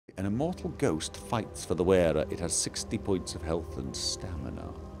An immortal ghost fights for the wearer. It has 60 points of health and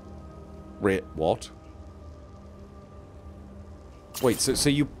stamina. What? Wait, so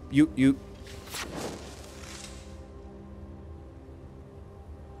you...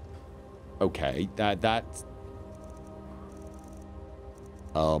 Okay, that's...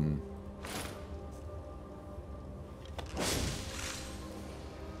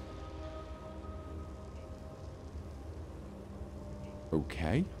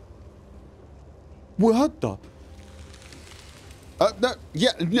 Okay. What the... no,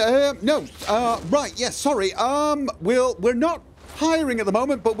 yeah, no, right, yeah, sorry, we're not hiring at the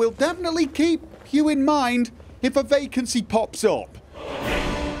moment, but we'll definitely keep you in mind if a vacancy pops up.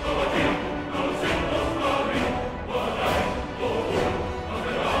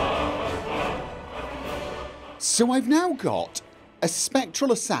 So I've now got a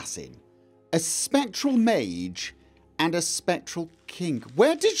spectral assassin, a spectral mage, and a spectral king.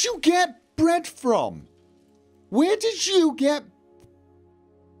 Where did you get bread from? Where did you get...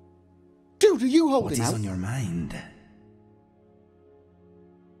 Dude, are you holding out? What is on your mind?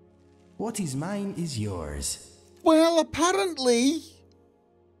 What is mine is yours. Well, apparently...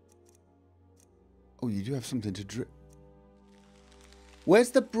 Oh, you do have something to drink. Where's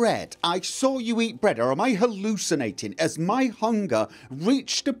the bread? I saw you eat bread, or am I hallucinating? Has my hunger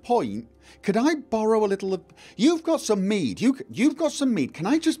reached a point? Could I borrow a little of... You've got some mead. You've got some mead. Can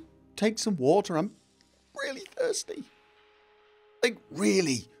I just take some water? I'm really thirsty. Like,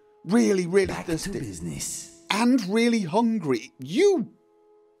 really Back thirsty. to business. And really hungry.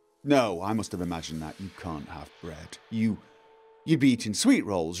 No, I must have imagined that. You can't have bread. You'd be eating sweet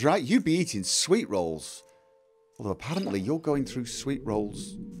rolls, right? You'd be eating sweet rolls. Although apparently you're going through sweet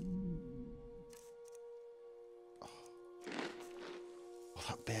rolls. Oh,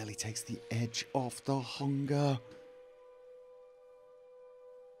 that barely takes the edge off the hunger.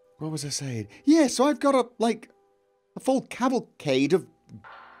 What was I saying? Yeah, so I've got a full cavalcade of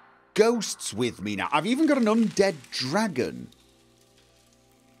ghosts with me now. I've even got an undead dragon.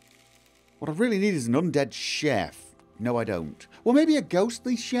 What I really need is an undead chef. No, I don't. Well, maybe a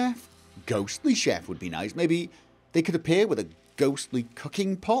ghostly chef? Ghostly chef would be nice. Maybe they could appear with a ghostly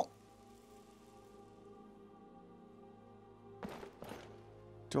cooking pot.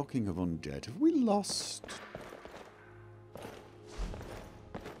 Talking of undead, have we lost...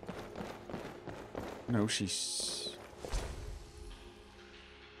 No, she's...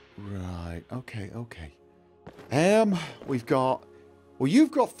 Right, okay. We've got... Well,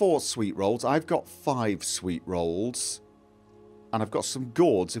 you've got 4 sweet rolls. I've got 5 sweet rolls. And I've got some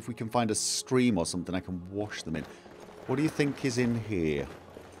gourds. If we can find a stream or something, I can wash them in. What do you think is in here?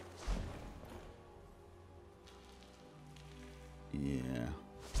 Yeah.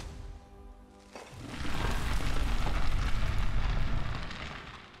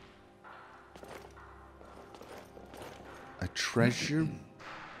 A treasure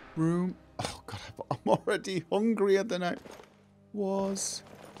room? Oh, God, I'm already hungrier than I was.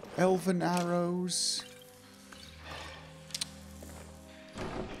 Elven arrows.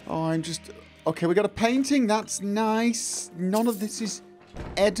 Oh, I'm just... Okay, we got a painting. That's nice. None of this is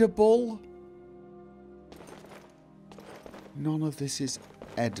edible. None of this is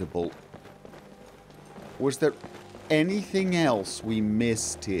edible. Was there anything else we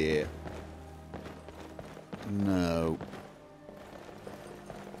missed here? No.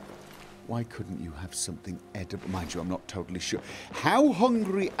 Why couldn't you have something edible? Mind you, I'm not totally sure. How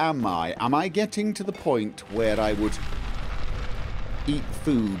hungry am I? Am I getting to the point where I would... eat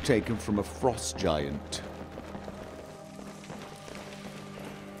food taken from a frost giant?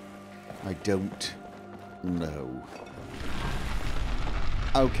 I don't know.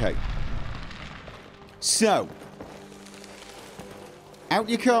 Okay. So. Out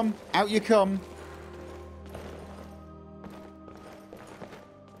you come. Out you come.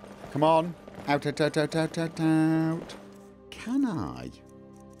 Come on. Out. Can I?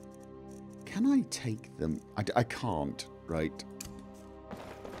 Can I take them? I can't, right?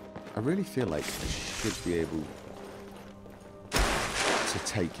 I really feel like I should be able to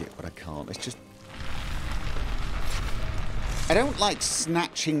take it, but I can't. It's just... I don't like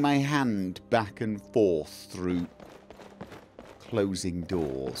snatching my hand back and forth through closing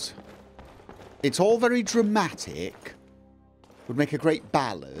doors. It's all very dramatic. Would make a great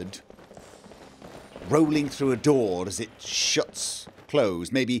ballad. Rolling through a door as it shuts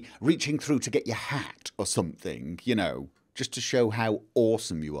closed. Maybe reaching through to get your hat or something, you know. Just to show how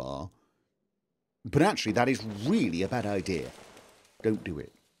awesome you are. But actually, that is really a bad idea. Don't do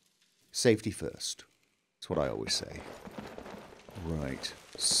it. Safety first. That's what I always say. Right.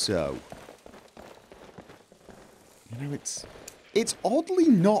 So. You know, it's It's oddly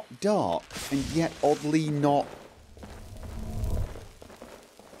not dark, and yet oddly not...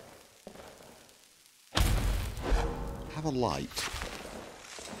 have a light.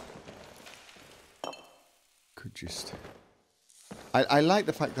 Could just... I like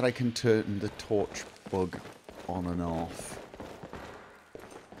the fact that I can turn the torch bug on and off.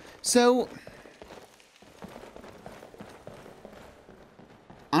 So...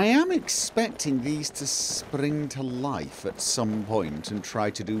 I am expecting these to spring to life at some point and try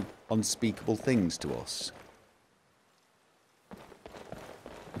to do unspeakable things to us.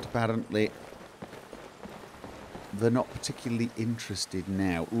 But apparently, they're not particularly interested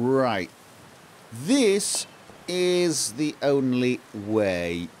now. Right. This is the only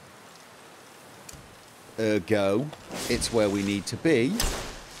way. Ergo, it's where we need to be.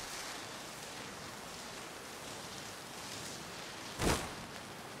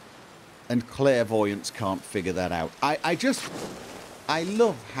 And clairvoyance can't figure that out. I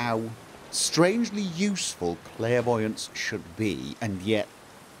love how strangely useful clairvoyance should be, and yet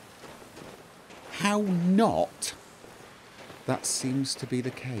how not that seems to be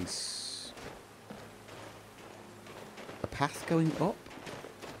the case. A path going up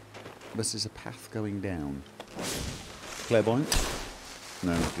versus a path going down. Clairvoyance?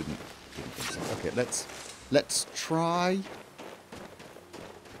 No, didn't think so. Okay, let's try.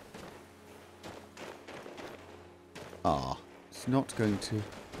 It's not going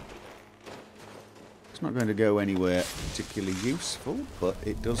to go anywhere particularly useful, but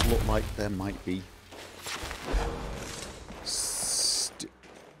it does look like there might be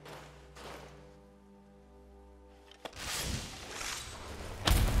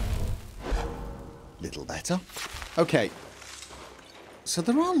little better. Okay. So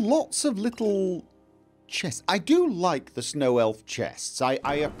there are lots of little chests. I do like the snow elf chests. I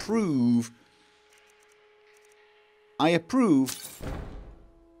approve. I approve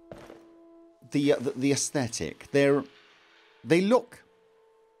the aesthetic. They look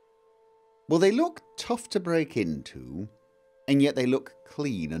tough to break into, and yet they look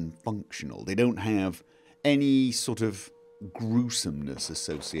clean and functional. They don't have any sort of gruesomeness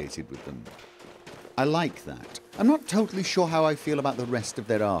associated with them. I like that. I'm not totally sure how I feel about the rest of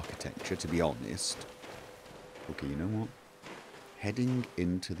their architecture, to be honest. Okay, you know what? Heading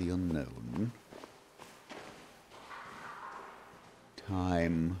into the unknown.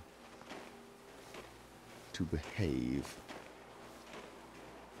 Time to behave.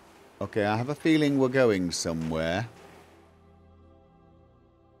 Okay, I have a feeling we're going somewhere.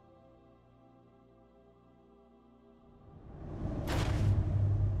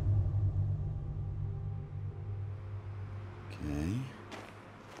 Okay.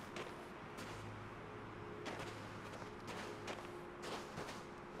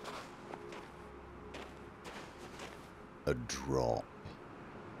 A drop.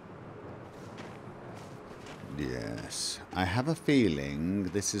 Yes. I have a feeling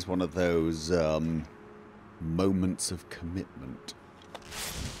this is one of those moments of commitment.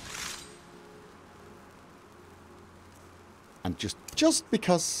 And just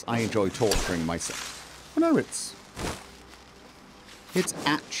because I enjoy torturing myself. Oh, no, it's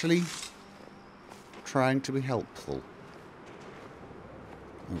actually trying to be helpful.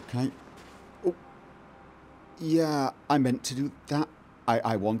 Okay. Oh. Yeah, I meant to do that.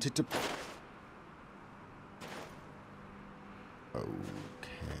 I wanted to... Okay.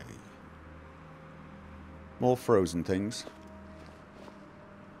 More frozen things.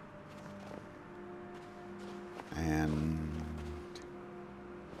 And...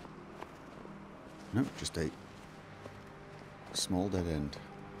 nope, just a small dead end.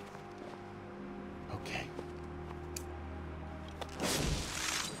 Okay.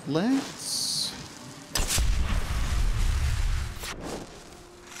 Let's...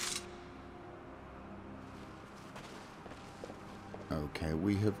 Okay,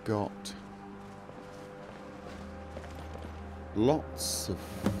 we have got lots of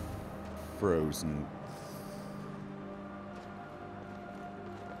frozen.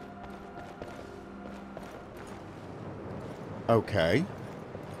 Okay.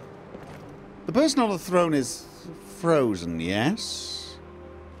 The person on the throne is frozen, yes?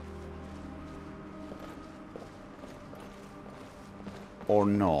 Or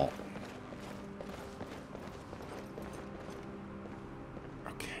not?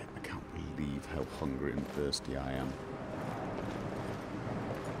 How hungry and thirsty I am.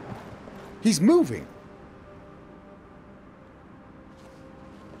 He's moving!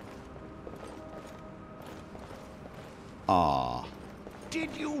 Ah. Did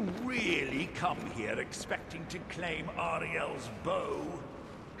you really come here expecting to claim Ariel's bow?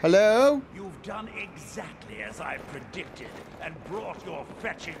 Hello? You've done exactly as I predicted and brought your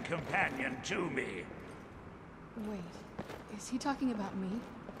fetching companion to me. Wait, is he talking about me?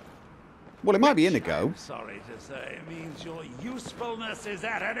 Well, it might be Inigo. I'm sorry to say, means your usefulness is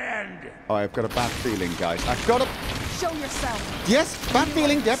at an end. Oh, I've got a bad feeling, guys. I've got a... Show yourself! Yes, bad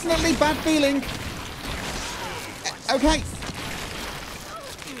feeling. Definitely bad feeling. Okay.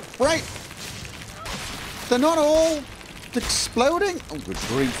 Right. They're not all exploding. Oh, good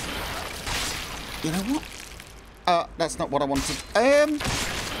grief. You know what? That's not what I wanted. Can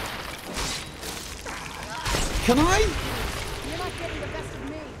I? You're not getting the best of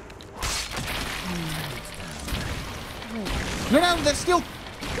me. No, they're still...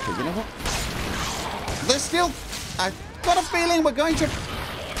 Okay, you know what? They're still... I've got a feeling we're going to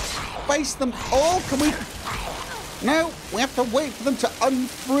face them all. Can we... No, we have to wait for them to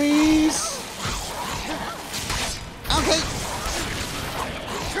unfreeze. Okay.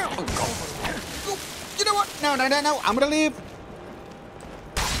 Oh, you know what? No. I'm going to leave.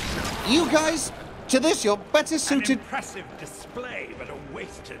 You guys, to this, you're better suited... An impressive display, but a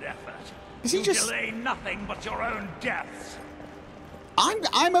wasted effort. Is he You just... delay nothing but your own deaths.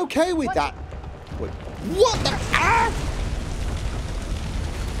 I'm okay with that. Wait, what the... Ah!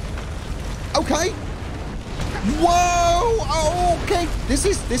 Okay. Whoa! Oh, okay. This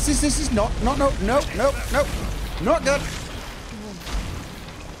is not good.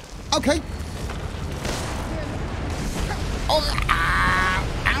 Okay. Oh,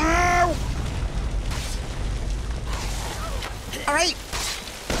 ow! All right.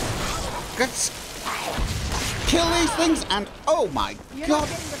 Let's kill these things and oh my You're god! not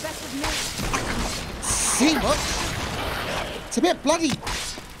getting the best of me. See much? It's a bit bloody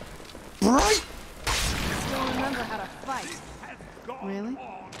bright. Still remember how to fight. Really?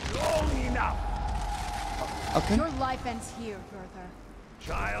 Long enough. Okay. Your life ends here, Gopher.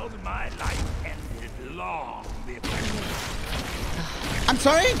 Child, my life ended long before. I'm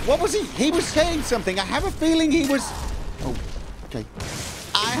sorry. What was he? He was saying something. I have a feeling he was. Oh, okay.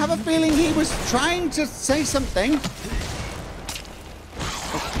 I have a feeling he was trying to say something. Okay.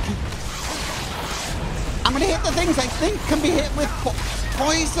 I'm gonna hit the things I think can be hit with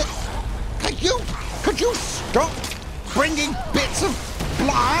poison. Could you stop bringing bits of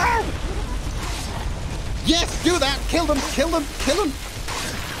blood? Yes, do that. Kill them.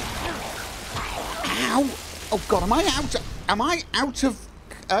 Ow! Oh God, am I out of?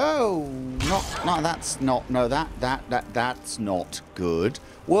 Oh, no, that's not. No, that's not good.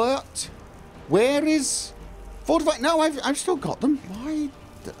 What? Where is fortify? No, I've still got them. Why?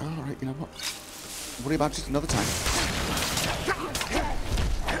 All right, you know what? Worry about it another time.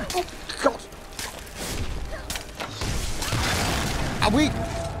 Oh God! Are we?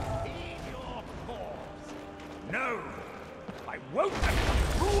 No, I won't let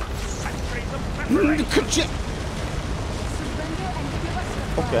them rule the centuries of preparation. Could you? Surrender and give us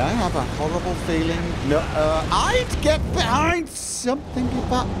the Okay, I have a horrible feeling. No, I'd get behind something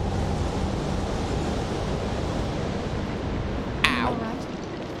about. Ow. All right.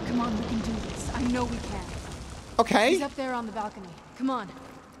 Come on, we can do this. I know we can. Okay, He's up there on the balcony. Come on.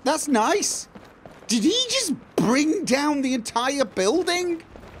 that's nice. Did he just bring down the entire building?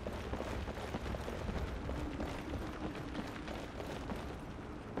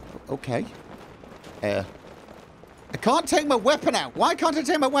 Okay. I can't take my weapon out. Why can't I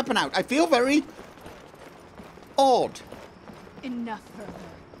take my weapon out? I feel very odd. Enough further.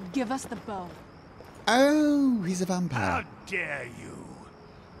 Give us the bow. Oh, he's a How vampire. dare you?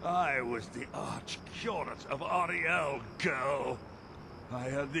 I was the arch-curate of ARTFUL, girl. I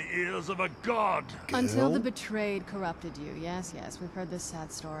had the ears of a god. Until the Girl? betrayed corrupted you. Yes, we've heard this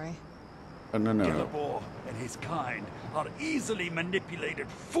sad story. Oh, no. Gilbor and his kind are easily manipulated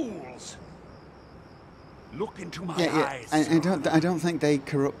fools. Look into my eyes. I don't think they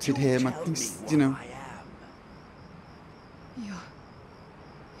corrupted him. I Tell think, me you know. what I am.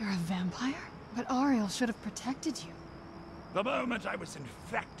 You're a vampire? But Ariel should have protected you. The moment I was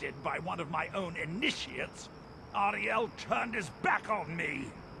infected by one of my own initiates, Ariel turned his back on me.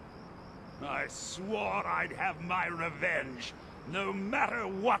 I swore I'd have my revenge, no matter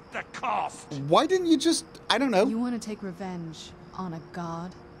what the cost. Why didn't you just, I don't know. You want to take revenge on a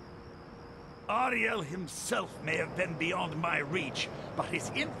god? Ariel himself may have been beyond my reach, but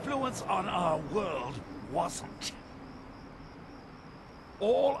his influence on our world wasn't.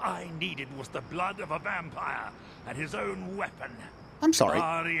 All I needed was the blood of a vampire and his own weapon. I'm sorry.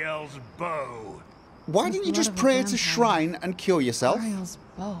 Ariel's bow. Why The didn't you blood just of a pray at a vampire. shrine and cure yourself? Ariel's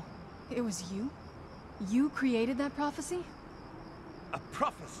bow. It was you? You created that prophecy? A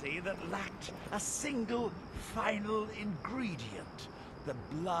prophecy that lacked a single final ingredient. The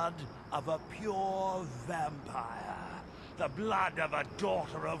blood of a pure vampire. The blood of a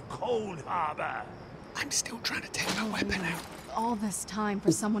daughter of Cold Harbor. I'm still trying to take my weapon out. All this time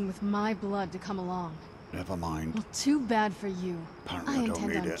for someone with my blood to come along. Never mind. Well, too bad for you. Apparently I I don't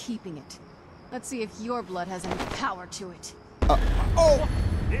intend need on it. keeping it. Let's see if your blood has any power to it. Oh!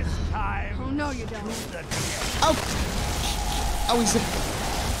 This time... Oh, no, you don't. the Oh! Oh, he's...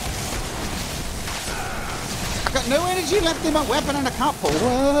 I've got no energy left in my weapon and I can't pull.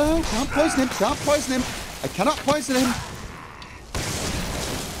 Whoa! Can't poison him, can't poison him. I cannot poison him.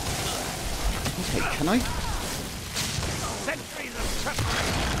 Okay, can I? centuries of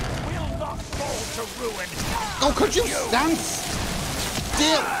treachery will not fall to ruin. Oh, could you stand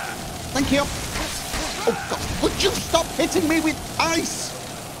still? Thank you. Oh, God. Would you stop hitting me with ice?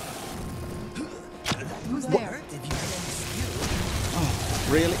 Who's there? Oh,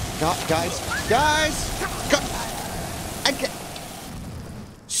 really? Guys?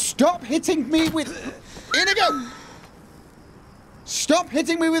 Stop hitting me with... Inigo! Stop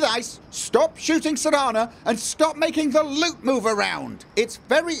hitting me with ice, stop shooting Serana, and stop making the loot move around. It's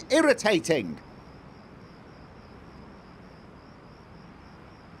very irritating.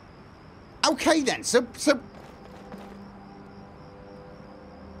 Okay then, So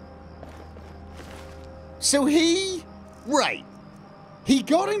he... Right. He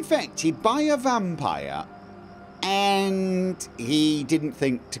got infected by a vampire, and he didn't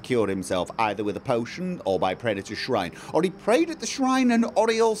think to cure himself either with a potion or by Predator's Shrine. Or he prayed at the shrine and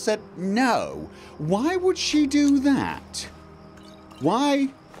Oriel said no. Why would she do that? Why?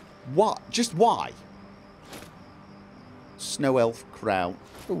 What? Just why? Snow Elf Crown.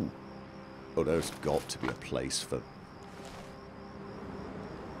 Ooh. Oh, there's got to be a place for...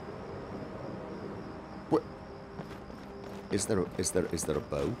 What? Is there a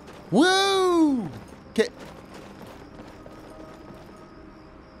bow? Woo! Okay.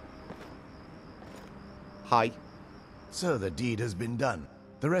 Hi. So the deed has been done.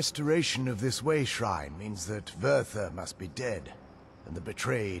 The restoration of this way shrine means that Werther must be dead, and the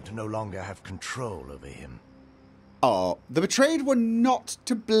betrayed no longer have control over him. Oh, the betrayed were not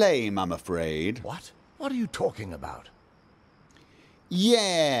to blame, I'm afraid. What? What are you talking about?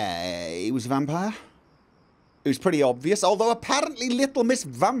 Yeah, he was a vampire. It was pretty obvious, although apparently Little Miss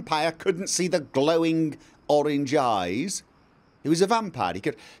Vampire couldn't see the glowing orange eyes. He was a vampire. He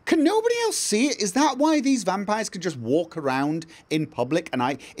could... Can nobody else see it? Is that why these vampires can just walk around in public and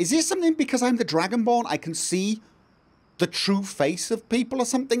I... Is this something because I'm the Dragonborn? I can see the true face of people or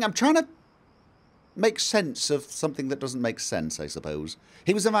something? I'm trying to make sense of something that doesn't make sense, I suppose.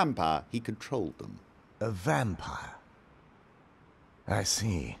 He was a vampire. He controlled them. A vampire? I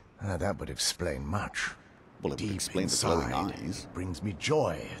see. That would explain much. Well, it would Deep explain the glowing inside, eyes. it brings me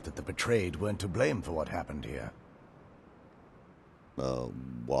joy that the betrayed weren't to blame for what happened here.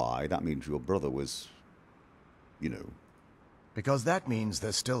 Why? That means your brother was, you know... Because that means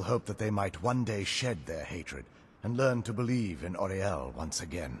there's still hope that they might one day shed their hatred and learn to believe in Oriel once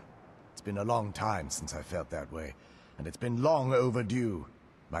again. It's been a long time since I felt that way, and it's been long overdue.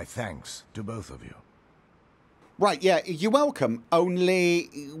 My thanks to both of you. Right, yeah, you're welcome. Only,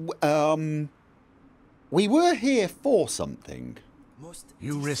 we were here for something.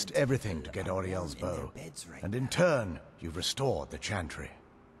 You risked everything to get Oriel's bow, and in turn, you've restored the Chantry.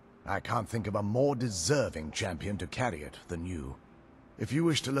 I can't think of a more deserving champion to carry it than you. If you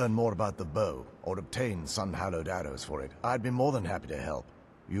wish to learn more about the bow, or obtain sun-hallowed arrows for it, I'd be more than happy to help.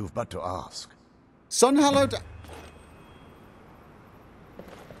 You've but to ask. Sun-hallowed...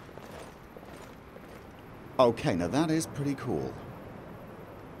 Okay, now that is pretty cool.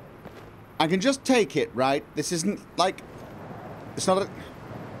 I can just take it, right? This isn't, like... It's not a...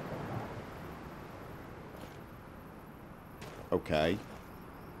 Okay.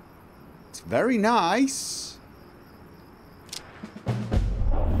 It's very nice.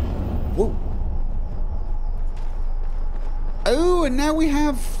 Whoa. Oh, and now we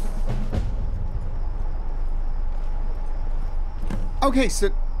have... Okay, so...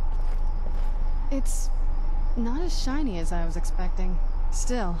 It's not as shiny as I was expecting.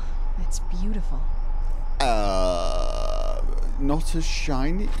 Still, it's beautiful. Not as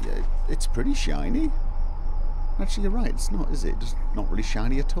shiny. It's pretty shiny. Actually, you're right. It's not, is it? It's not really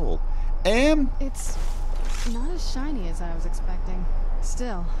shiny at all. It's not as shiny as I was expecting.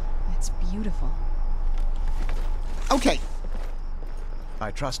 Still, it's beautiful. Okay.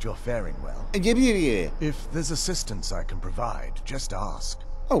 I trust you're faring well. Yeah. If there's assistance I can provide, just ask.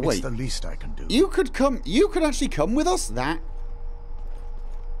 Oh, wait. It's the least I can do. You could actually come with us?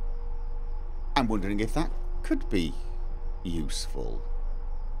 I'm wondering if that could be useful.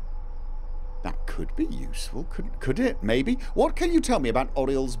 That could be useful, could it? Maybe. What can you tell me about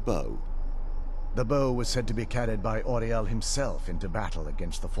Auriel's bow? The bow was said to be carried by Auriel himself into battle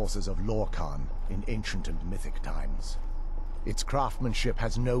against the forces of Lorkhan in ancient and mythic times. Its craftsmanship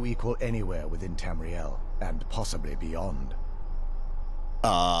has no equal anywhere within Tamriel, and possibly beyond.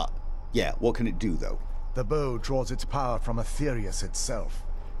 Yeah, what can it do, though? The bow draws its power from Aetherius itself,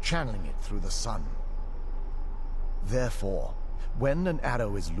 channeling it through the sun. Therefore, when an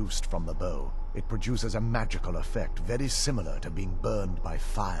arrow is loosed from the bow, it produces a magical effect very similar to being burned by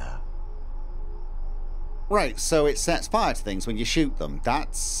fire. Right, so it sets fire to things when you shoot them.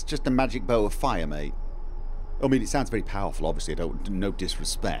 That's just a magic bow of fire, mate. I mean, it sounds very powerful, obviously, no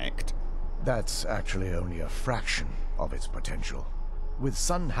disrespect. That's actually only a fraction of its potential. With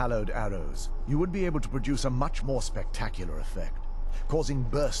sun-hallowed arrows, you would be able to produce a much more spectacular effect, causing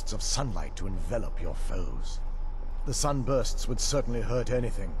bursts of sunlight to envelop your foes. The sunbursts would certainly hurt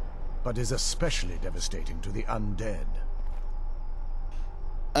anything, but is especially devastating to the undead.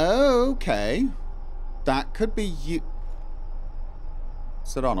 Okay. That could be you...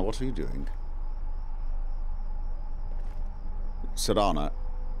 Serana, what are you doing? Serana,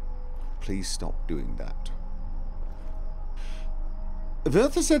 please stop doing that.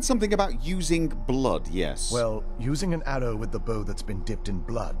 Vertha said something about using blood, yes. Well, using an arrow with the bow that's been dipped in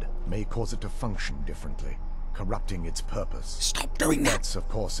blood may cause it to function differently, corrupting its purpose. Stop doing that! That's, of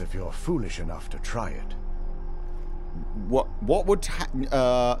course, if you're foolish enough to try it. What would...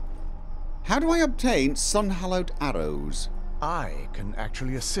 how do I obtain sun-hallowed arrows? I can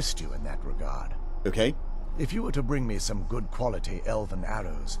actually assist you in that regard. Okay. If you were to bring me some good quality elven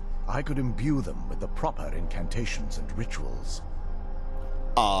arrows, I could imbue them with the proper incantations and rituals.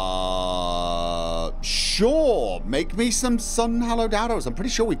 Sure. Make me some sun-hallowed arrows. I'm pretty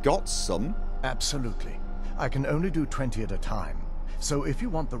sure we've got some. Absolutely. I can only do 20 at a time, so if you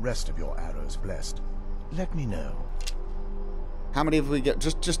want the rest of your arrows blessed, let me know. How many have we got?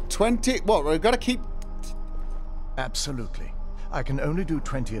 Just 20? What, we've got to keep... Absolutely. I can only do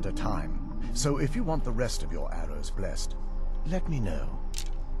 20 at a time, so if you want the rest of your arrows blessed, let me know.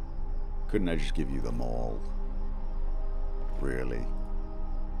 Couldn't I just give you them all? Really?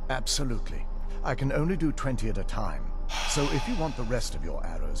 Absolutely. I can only do 20 at a time, so if you want the rest of your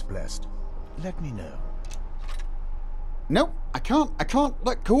arrows blessed, let me know. No, I can't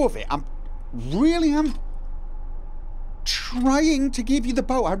let go of it. I'm trying to give you the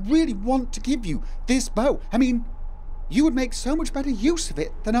bow. I really want to give you this bow. I mean, you would make so much better use of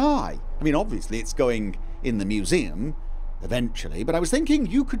it than I. I mean, obviously it's going in the museum eventually, but I was thinking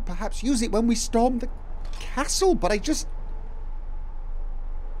you could perhaps use it when we storm the castle, but I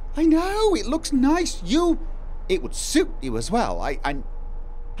know, it looks nice. It would suit you as well. I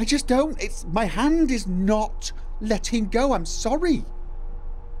just don't, my hand is not letting go. I'm sorry.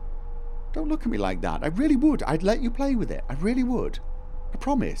 Don't look at me like that. I really would. I'd let you play with it. I really would. I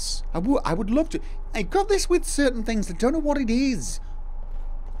promise. I would love to. I got this with certain things. I don't know what it is.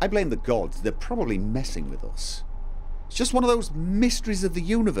 I blame the gods. They're probably messing with us. It's just one of those mysteries of the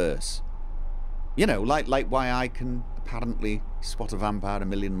universe. You know, like why I can apparently spot a vampire a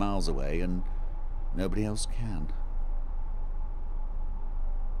million miles away and nobody else can.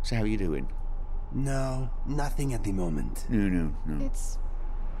 So how are you doing? No, nothing at the moment. No. It's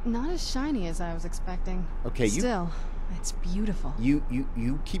not as shiny as I was expecting. Okay, Still, it's beautiful. You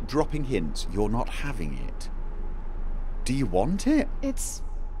keep dropping hints. You're not having it. Do you want it? It's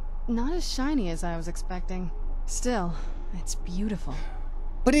not as shiny as I was expecting. Still, it's beautiful.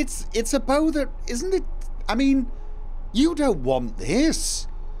 But it's a bow that, isn't it? I mean, you don't want this.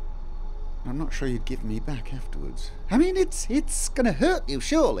 I'm not sure you'd give me back afterwards. I mean, it's gonna hurt you,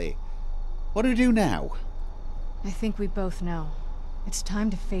 surely. What do we do now? I think we both know. It's time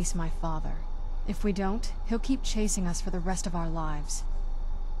to face my father. If we don't, he'll keep chasing us for the rest of our lives.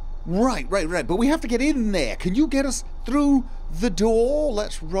 Right. But we have to get in there. Can you get us through the door?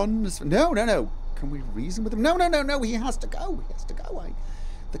 Let's run. No. Can we reason with him? No. He has to go.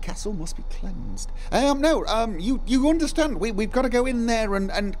 The castle must be cleansed. You understand. We've got to go in there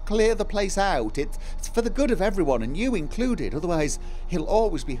and clear the place out. It's for the good of everyone, and you included. Otherwise, he'll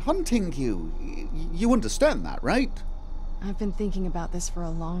always be hunting you. You understand that, right? I've been thinking about this for a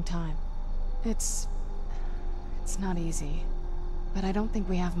long time. It's not easy, but I don't think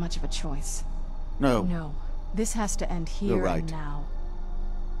we have much of a choice. No, this has to end here You're right. and now.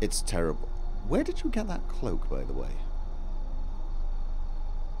 It's terrible. Where did you get that cloak, by the way?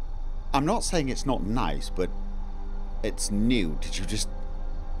 I'm not saying it's not nice, but it's new. Did you just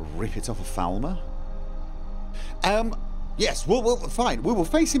rip it off of Falmer? Yes, fine. We will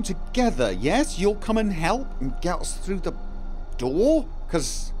face him together, yes? You'll come and help and get us through the door?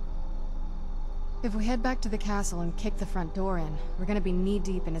 Because If we head back to the castle and kick the front door in, we're gonna be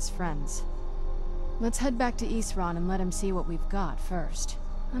knee-deep in his friends. Let's head back to Eastron and let him see what we've got first.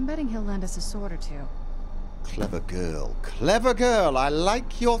 I'm betting he'll lend us a sword or two. Clever girl. Clever girl. I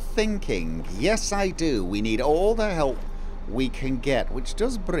like your thinking. Yes, I do. We need all the help we can get, which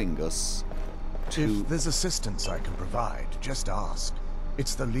does bring us to... If there's assistance I can provide, just ask.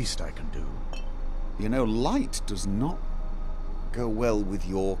 It's the least I can do. You know, light does not go well with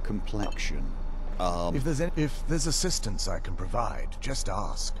your complexion. If there's assistance I can provide, just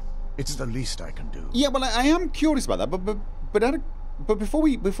ask. It's the least I can do. Yeah, well, I am curious about that, but before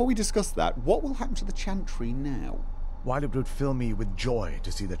we discuss that, what will happen to the Chantry now? While it would fill me with joy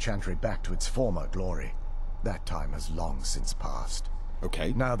to see the Chantry back to its former glory, that time has long since passed.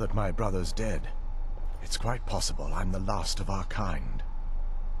 Okay. Now that my brother's dead, it's quite possible I'm the last of our kind.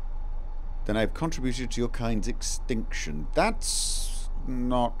 Then I've contributed to your kind's extinction. That's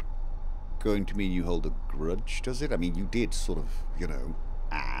not going to mean you hold a grudge, does it? I mean, you did sort of, you know,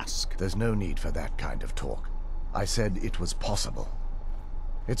 ask. There's no need for that kind of talk. I said it was possible.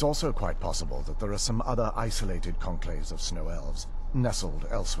 It's also quite possible that there are some other isolated conclaves of snow elves nestled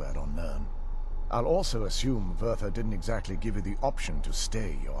elsewhere on Nirn. I'll also assume Verther didn't exactly give you the option to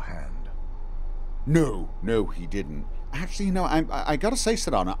stay your hand. No, he didn't. Actually, no, I gotta say,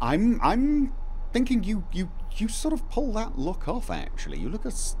 Sedana, I'm thinking you sort of pull that look off, actually. You look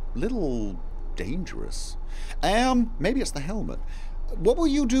a little dangerous. Maybe it's the helmet. What will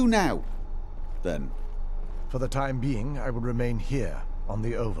you do now, then? For the time being, I will remain here, on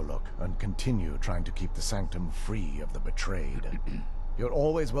the Overlook, and continue trying to keep the Sanctum free of the betrayed. You're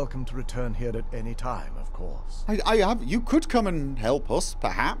always welcome to return here at any time, of course. You could come and help us,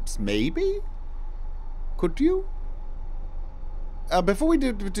 perhaps, maybe? Could you? Before we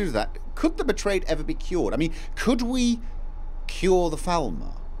do that, could the betrayed ever be cured? I mean, could we cure the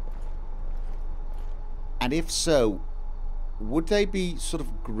Falmer? And if so, would they be sort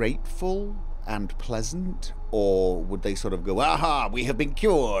of grateful and pleasant? Or would they sort of go, aha, we have been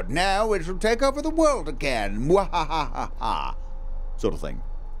cured, now it shall take over the world again, mwahahaha, sort of thing?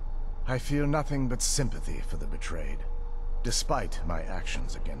 I feel nothing but sympathy for the betrayed, despite my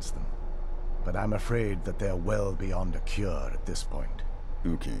actions against them. But I'm afraid that they're well beyond a cure at this point.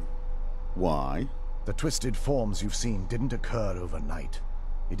 Okay. Why? The twisted forms you've seen didn't occur overnight.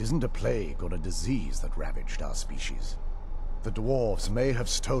 It isn't a plague or a disease that ravaged our species. The dwarves may have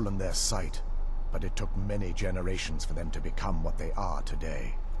stolen their sight, but it took many generations for them to become what they are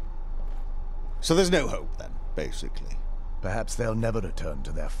today. So there's no hope then, basically. Perhaps they'll never return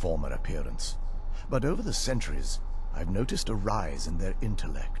to their former appearance. But over the centuries, I've noticed a rise in their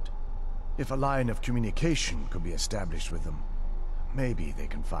intellect. If a line of communication could be established with them, maybe they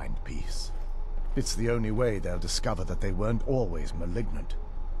can find peace. It's the only way they'll discover that they weren't always malignant.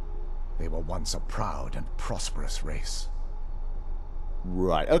 They were once a proud and prosperous race.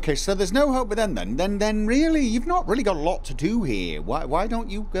 Right, okay, so there's no hope with them then. Then really, you've not really got a lot to do here. Why don't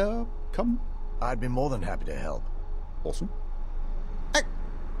you come? I'd be more than happy to help. Awesome. Hey,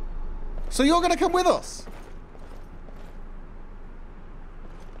 so you're going to come with us?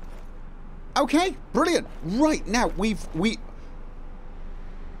 Okay, brilliant. Right, now,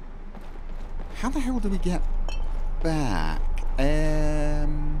 how the hell do we get back?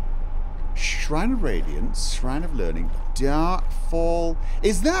 Shrine of Radiance, Shrine of Learning, Darkfall.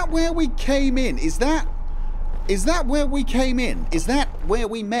 Is that where we came in? Is that where we came in? Is that where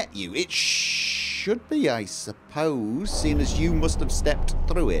we met you? It should be, I suppose, seeing as you must have stepped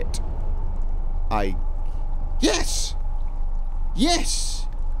through it. Yes! Yes!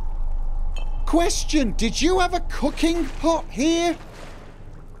 Question, did you have a cooking pot here?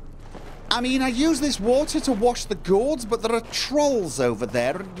 I mean, I use this water to wash the gourds, but there are trolls over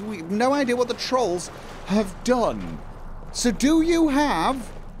there. We have no idea what the trolls have done. So do you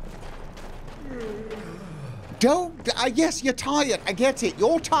have... yes, you're tired. I get it.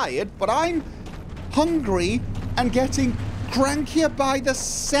 You're tired, but I'm hungry and getting crankier by the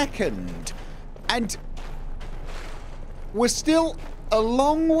second. And we're still a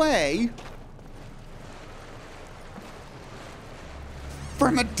long way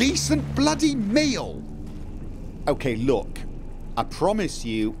from a decent bloody meal. Okay, look. I promise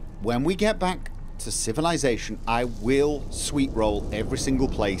you, when we get back to civilization, I will sweet roll every single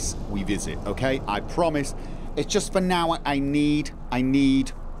place we visit, okay? I promise. It's just for now, I need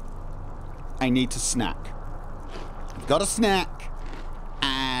to snack. I've got a snack,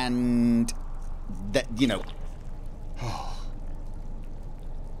 and that, you know.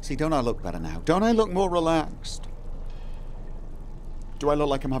 See, don't I look better now? Don't I look more relaxed? Do I look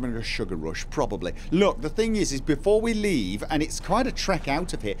like I'm having a sugar rush? Probably. Look, the thing is before we leave, and it's quite a trek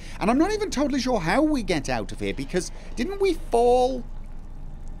out of here, and I'm not even totally sure how we get out of here, because didn't we fall?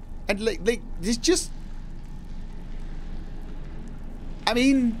 And, like there's just... I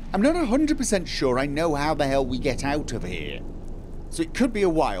mean, I'm not 100% sure I know how the hell we get out of here. So it could be a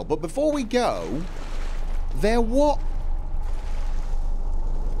while, but before we go, there what?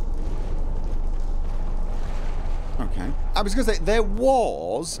 Okay. I was going to say, there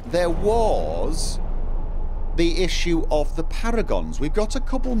was the issue of the paragons. We've got a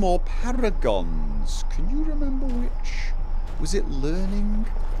couple more paragons. Can you remember which? Was it learning?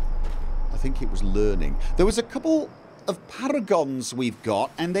 I think it was learning. There was a couple of paragons we've got,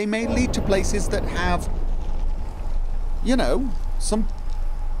 and they may lead to places that have, you know, some...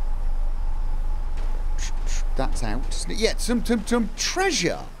 That's out, isn't it? Yeah, some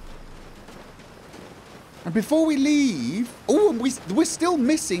treasure. And before we leave... Oh, and we're still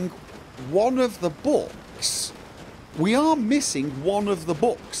missing one of the books. We are missing one of the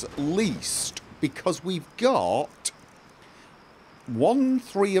books, at least, because we've got 1,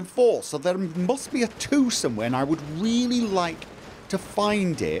 3, and 4. So there must be a 2 somewhere, and I would really like to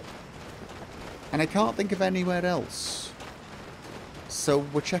find it. And I can't think of anywhere else. So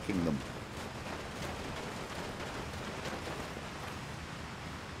we're checking them.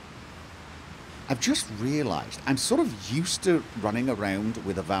 I've just realised I'm sort of used to running around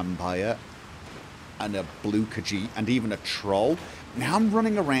with a vampire and a blue Khajiit and even a troll. Now I'm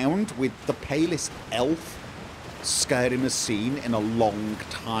running around with the palest elf Skyrim has seen in a long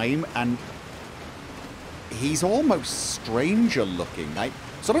time, and he's almost stranger looking. I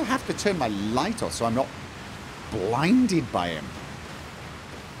sort of have to turn my light off so I'm not blinded by him.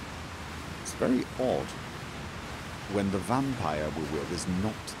 It's very odd when the vampire we're with is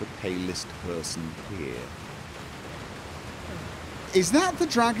not the palest person here. Is that the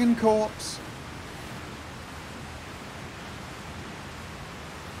dragon corpse?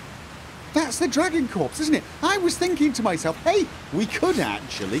 That's the dragon corpse, isn't it? I was thinking to myself, hey, we could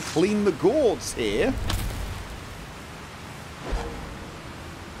actually clean the gourds here.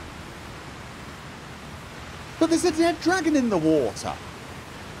 But there's a dead dragon in the water.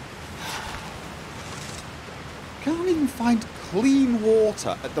 Can't even find clean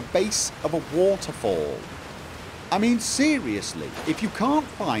water at the base of a waterfall. I mean, seriously, if you can't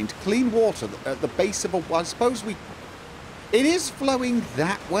find clean water at the base of a... I suppose we... It is flowing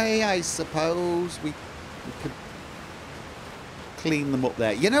that way, I suppose. We could clean them up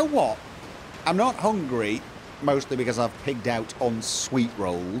there. You know what? I'm not hungry, mostly because I've pigged out on sweet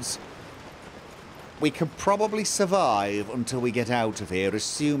rolls. We could probably survive until we get out of here,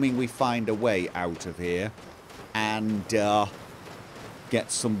 assuming we find a way out of here. And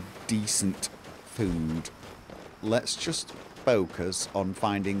get some decent food. Let's just focus on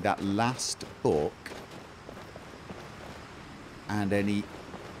finding that last book and any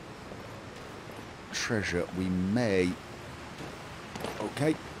treasure we may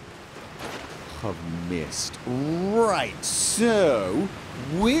have missed. Right, so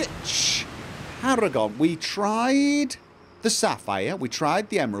which paragon? We tried the sapphire, we tried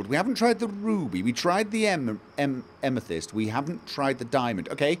the emerald, we haven't tried the ruby, we tried the amethyst, we haven't tried the diamond.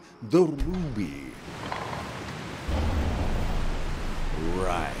 Okay, the ruby.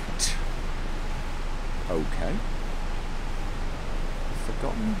 Right. Okay.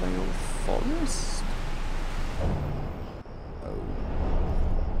 Forgotten Vale Forest?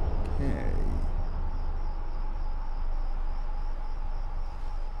 Okay.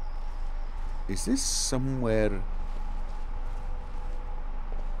 Is this somewhere...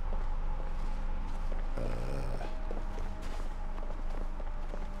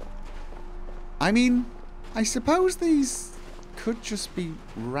 I mean, I suppose these could just be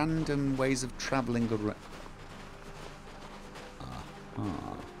random ways of travelling around.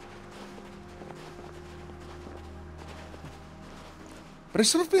 But I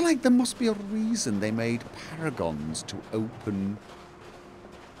sort of feel like there must be a reason they made paragons to open,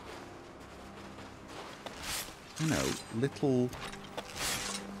 you know, little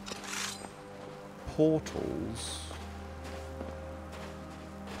portals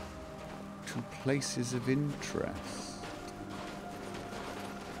to places of interest.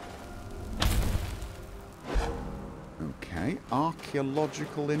 Okay,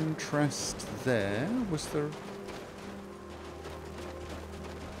 archaeological interest there. Was there...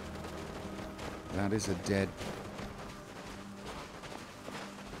 That is a dead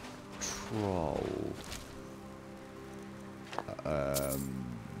troll.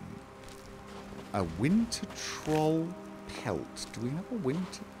 A winter troll pelt. Do we have a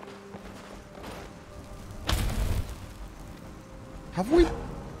winter? Have we?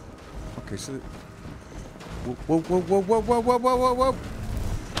 Okay, so... Whoa, whoa, whoa, whoa, whoa, whoa, whoa, whoa, whoa, whoa.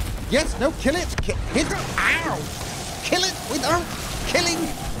 Yes, no, kill it. Hit her. Ow. Kill it without killing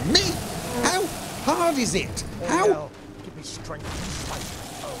me. How hard is it? How? Give me strength to fight.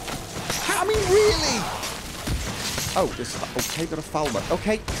 I mean, really? Oh, this... Okay, got a foul one.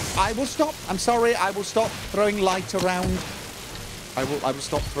 Okay, I will stop. I'm sorry. I will stop throwing light around. I will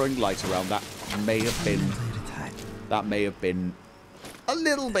stop throwing light around. That may have been... That may have been a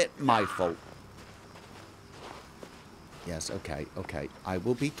little bit my fault. Yes, okay, okay. I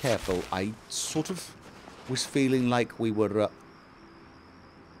will be careful. I sort of was feeling like we were...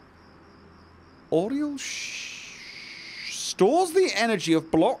 Oriel stores the energy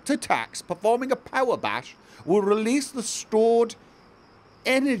of blocked attacks. Performing a power bash will release the stored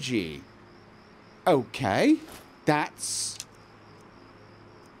energy. Okay, that's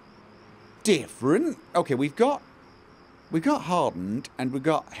different. Okay, we've got hardened and we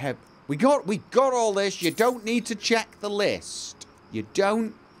got we got all this. You don't need to check the list. You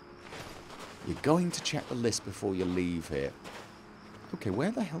don't. You're going to check the list before you leave here. Okay,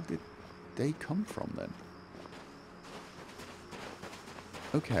 where the hell did they come from then?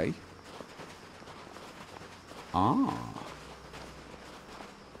 Okay. Ah.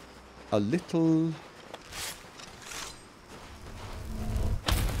 A little...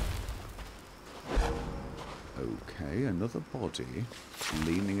 Okay, another body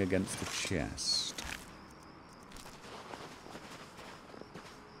leaning against the chest.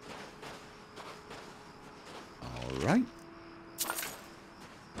 All right.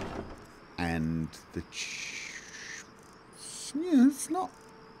 And the... Yeah, it's not...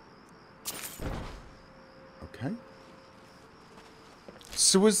 Okay.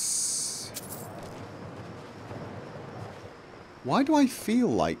 So was... Why do I feel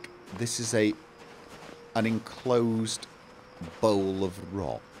like this is an enclosed bowl of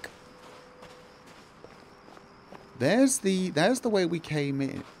rock? There's the way we came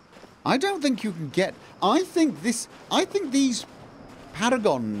in. I don't think you can get... I think these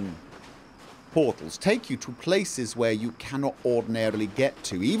Paragon portals take you to places where you cannot ordinarily get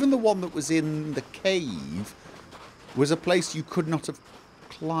to. Even the one that was in the cave was a place you could not have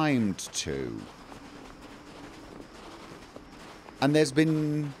climbed to. And there's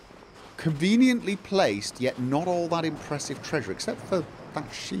been conveniently placed, yet not all that impressive treasure, except for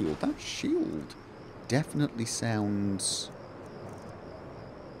that shield. That shield definitely sounds...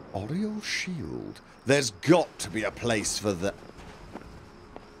 Oriel shield. There's got to be a place for the...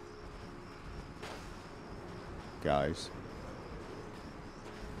 Guys.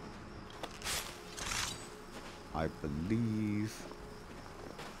 I believe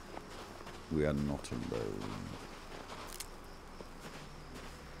we are not alone.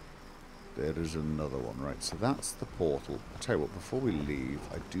 There is another one, right? So that's the portal. I'll tell you what, before we leave,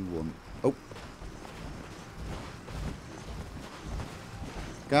 I do want... Oh!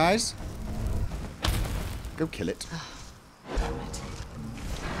 Guys? Go kill it.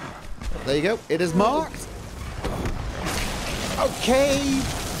 There you go. It is marked. Okay.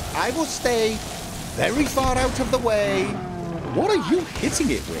 I will stay very far out of the way. What are you hitting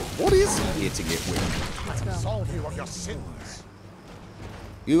it with? What is he hitting it with? Let's go. Absolve you of your sins.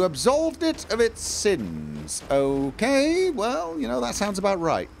 You absolved it of its sins. Okay, well, you know, that sounds about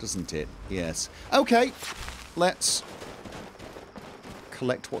right, doesn't it? Yes. Okay, let's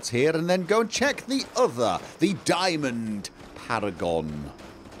collect what's here and then go and check the other, the Diamond Paragon.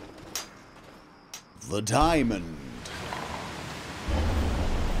 The Diamond.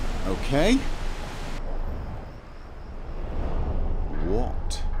 Okay.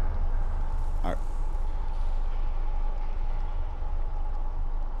 What are...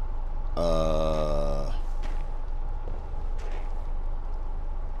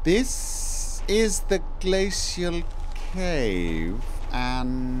 This is the glacial cave,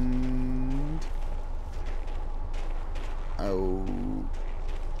 and... Oh...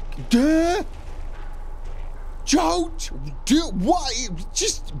 Duh! Don't do... What?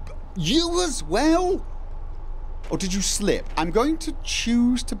 Just... You as well? Or did you slip? I'm going to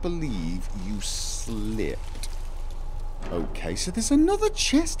choose to believe you slipped. Okay, so there's another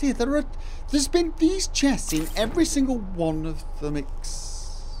chest here. There's been these chests in every single one of them.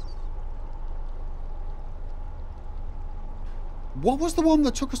 What was the one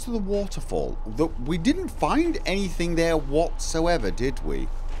that took us to the waterfall? We didn't find anything there whatsoever, did we?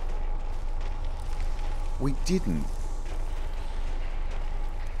 We didn't.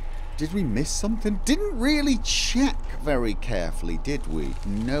 Did we miss something? Didn't really check very carefully, did we?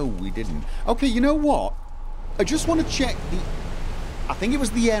 No, we didn't. Okay, you know what? I just want to check the... I think it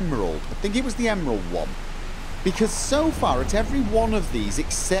was the emerald. I think it was the emerald one. Because so far, at every one of these,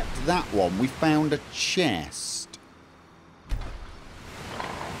 except that one, we found a chest.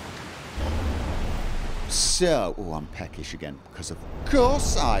 So... Oh, I'm peckish again, because of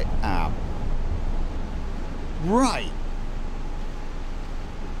course I am. Right.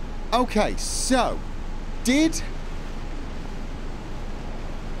 Okay, so... Did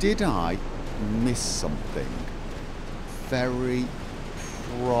I miss something? Very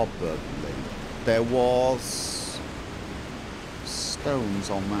probably. There was stones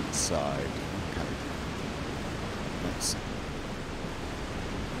on that side. Okay. Let's...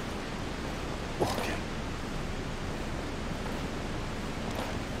 Okay.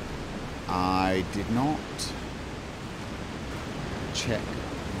 I did not check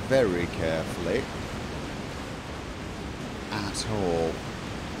very carefully at all.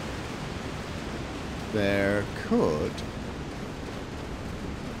 There could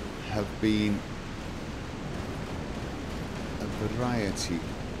have been a variety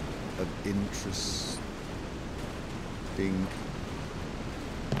of interesting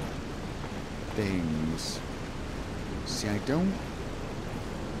things. See, I do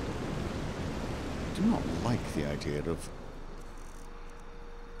not like the idea of...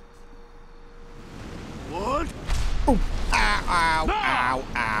 What? Oh! Ow, ow, ow,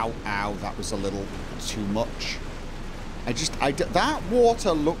 ow, ow. That was a little too much. That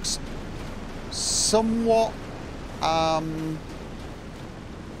water looks somewhat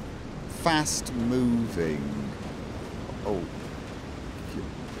fast moving. Oh.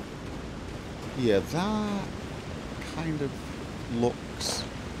 Yeah, that kind of looks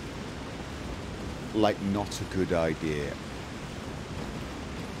like not a good idea.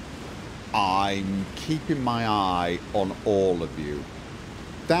 I'm keeping my eye on all of you.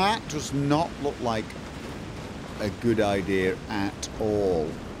 That does not look like a good idea at all.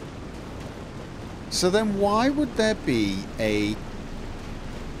 So then why would there be a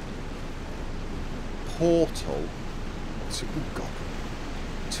portal to, oh God,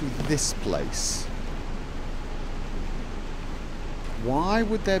 to this place? Why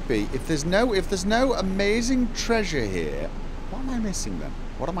would there be, if there's no amazing treasure here? What am I missing then?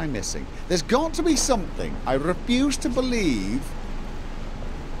 What am I missing? There's got to be something. I refuse to believe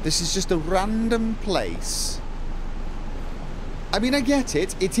this is just a random place. I mean, I get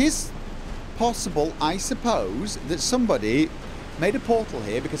it. It is possible, I suppose, that somebody made a portal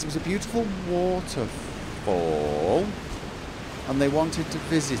here because it was a beautiful waterfall and they wanted to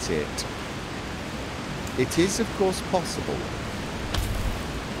visit it. It is, of course, possible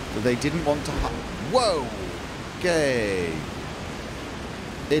that they didn't want to... Whoa! Okay.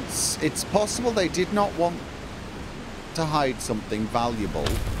 It's possible they did not want to hide something valuable.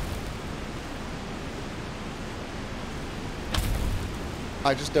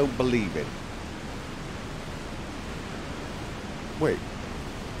 I just don't believe it. Wait.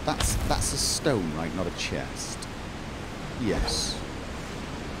 That's a stone, right? Not a chest. Yes.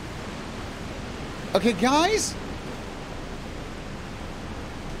 Okay, guys?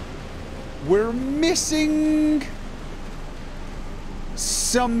 We're missing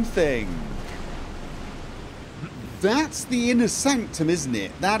something. That's the inner sanctum, isn't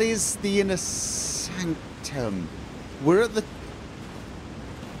it? That is the inner sanctum. We're at the...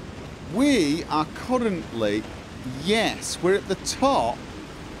 We are currently... Yes, we're at the top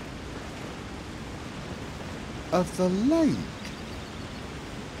of the lake.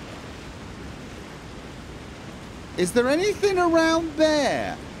 Is there anything around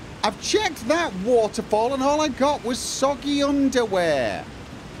there? I've checked that waterfall and all I got was soggy underwear.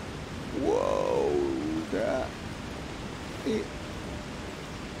 Whoa.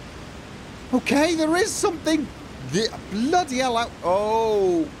 Okay, there is something. Bloody hell out.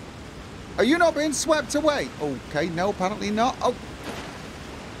 Oh. Are you not being swept away? Okay, no, apparently not. Oh.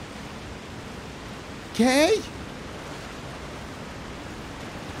 Okay.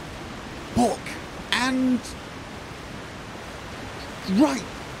 Book. And... Right.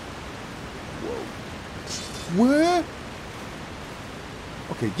 Whoa. Where?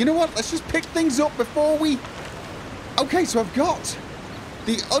 Okay, you know what? Let's just pick things up before we... Okay, so I've got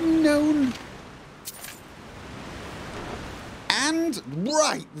the unknown... And,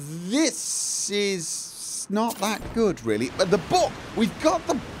 right, this is not that good, really. But the book, we've got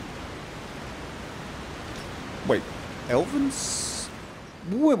the... Wait, Elven...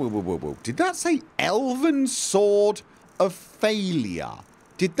 Whoa. Did that say Elven Sword of Failure?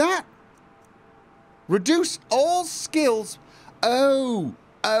 Did that... Reduce all skills... Oh,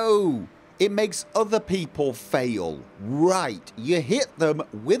 it makes other people fail. Right, you hit them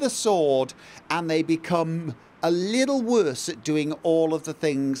with a sword and they become a little worse at doing all of the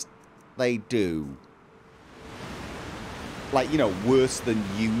things they do. like, you know, worse than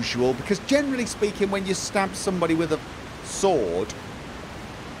usual. Because generally speaking, when you stab somebody with a sword,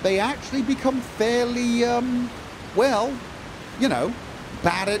 they actually become fairly, well, you know,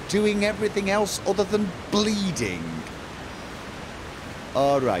 bad at doing everything else other than bleeding.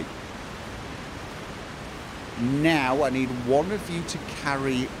 Alright. Now I need one of you to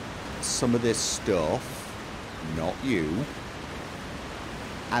carry some of this stuff. Not you.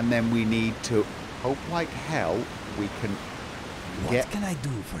 And then we need to hope like hell we can What can I do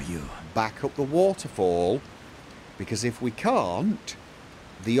for you? Back up the waterfall. Because if we can't,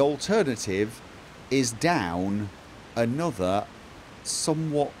 the alternative is down another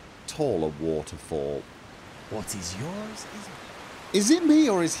somewhat taller waterfall. What is yours? Is it me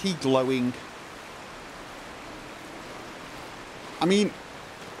or is he glowing? I mean,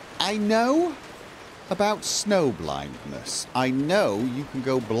 I know about snow blindness. I know you can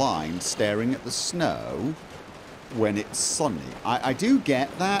go blind staring at the snow when it's sunny. I do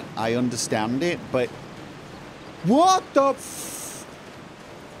get that. I understand it, but what the f...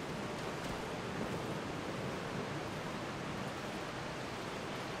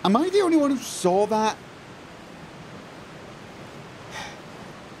 Am I the only one who saw that?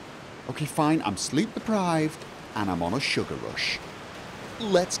 Okay, fine. I'm sleep deprived and I'm on a sugar rush.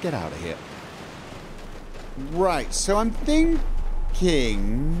 Let's get out of here. Right, so I'm thinking...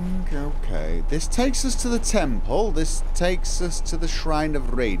 Okay, this takes us to the temple. This takes us to the Shrine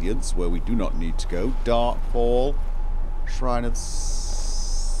of Radiance, where we do not need to go. Darkfall. Shrine of Sight.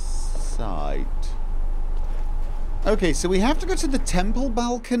 Okay, so we have to go to the temple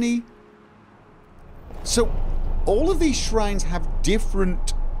balcony. So, all of these shrines have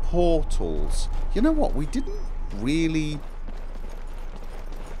different portals. You know what? We didn't really...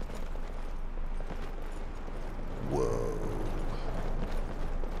 Whoa.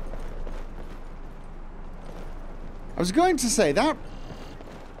 I was going to say, that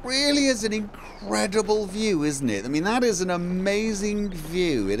really is an incredible view, isn't it? I mean, that is an amazing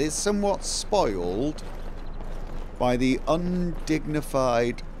view. It is somewhat spoiled by the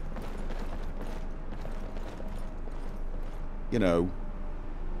undignified, you know...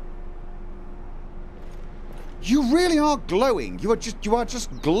 You really are glowing. You are just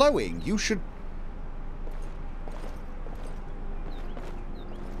glowing. You should...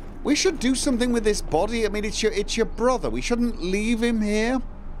 We should do something with this body. I mean, it's your brother. We shouldn't leave him here.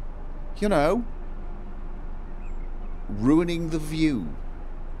 You know. Ruining the view.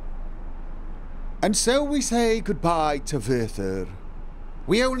 And so we say goodbye to Werther.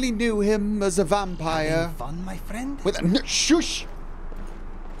 We only knew him as a vampire. Having fun, my friend? Shush!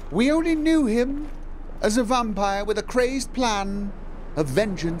 We only knew him as a vampire with a crazed plan of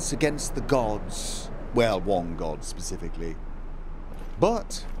vengeance against the gods. Well, one god specifically.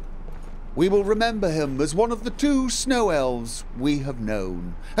 But we will remember him as one of the 2 snow elves we have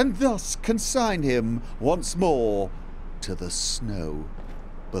known, and thus consign him once more to the snow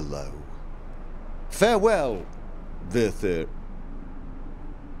below. Farewell, Werther.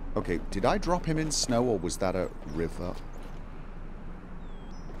 Okay, did I drop him in snow, or was that a river?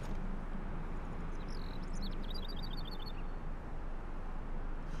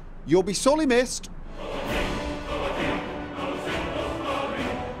 You'll be sorely missed.